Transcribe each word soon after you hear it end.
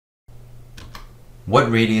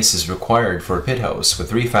What radius is required for a pit house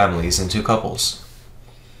with 3 families and 2 couples?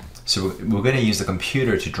 So we're going to use the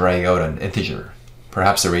computer to drag out an integer.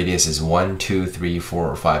 Perhaps the radius is 1, 2, 3,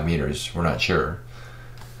 4, or 5 meters. We're not sure.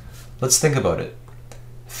 Let's think about it.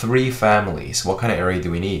 3 families. What kind of area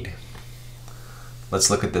do we need?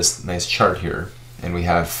 Let's look at this nice chart here. And we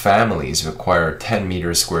have families require 10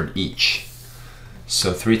 meters squared each.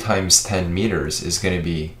 So 3 times 10 meters is going to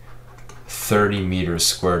be 30 meters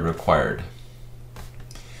squared required.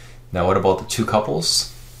 Now what about the 2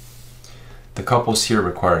 couples? The couples here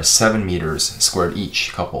require 7 meters squared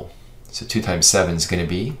each couple. So 2 times 7 is going to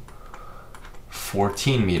be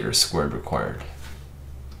 14 meters squared required.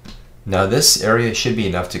 Now this area should be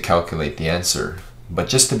enough to calculate the answer, but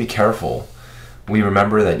just to be careful, we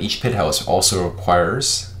remember that each pit house also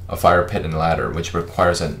requires a fire pit and ladder, which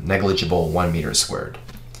requires a negligible 1 meter squared.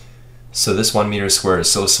 So this 1 meter squared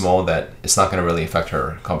is so small that it's not going to really affect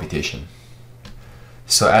our computation.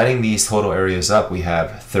 So adding these total areas up, we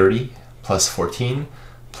have 30 plus 14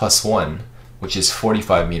 plus 1, which is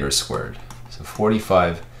 45 meters squared. So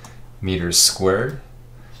 45 meters squared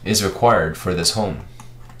is required for this home.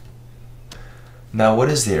 Now what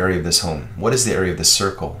is the area of this home? What is the area of the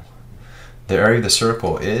circle? The area of the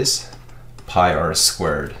circle is pi r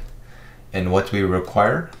squared. And what do we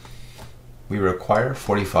require? We require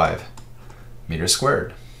 45 meters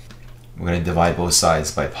squared. We're going to divide both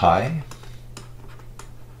sides by pi.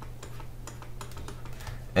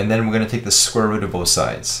 And then we're going to take the square root of both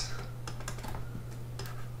sides.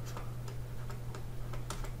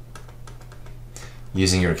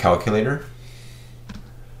 Using your calculator,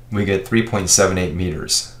 we get 3.78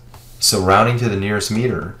 meters. So rounding to the nearest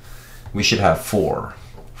meter, we should have 4.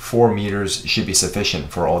 4 meters should be sufficient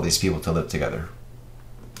for all these people to live together.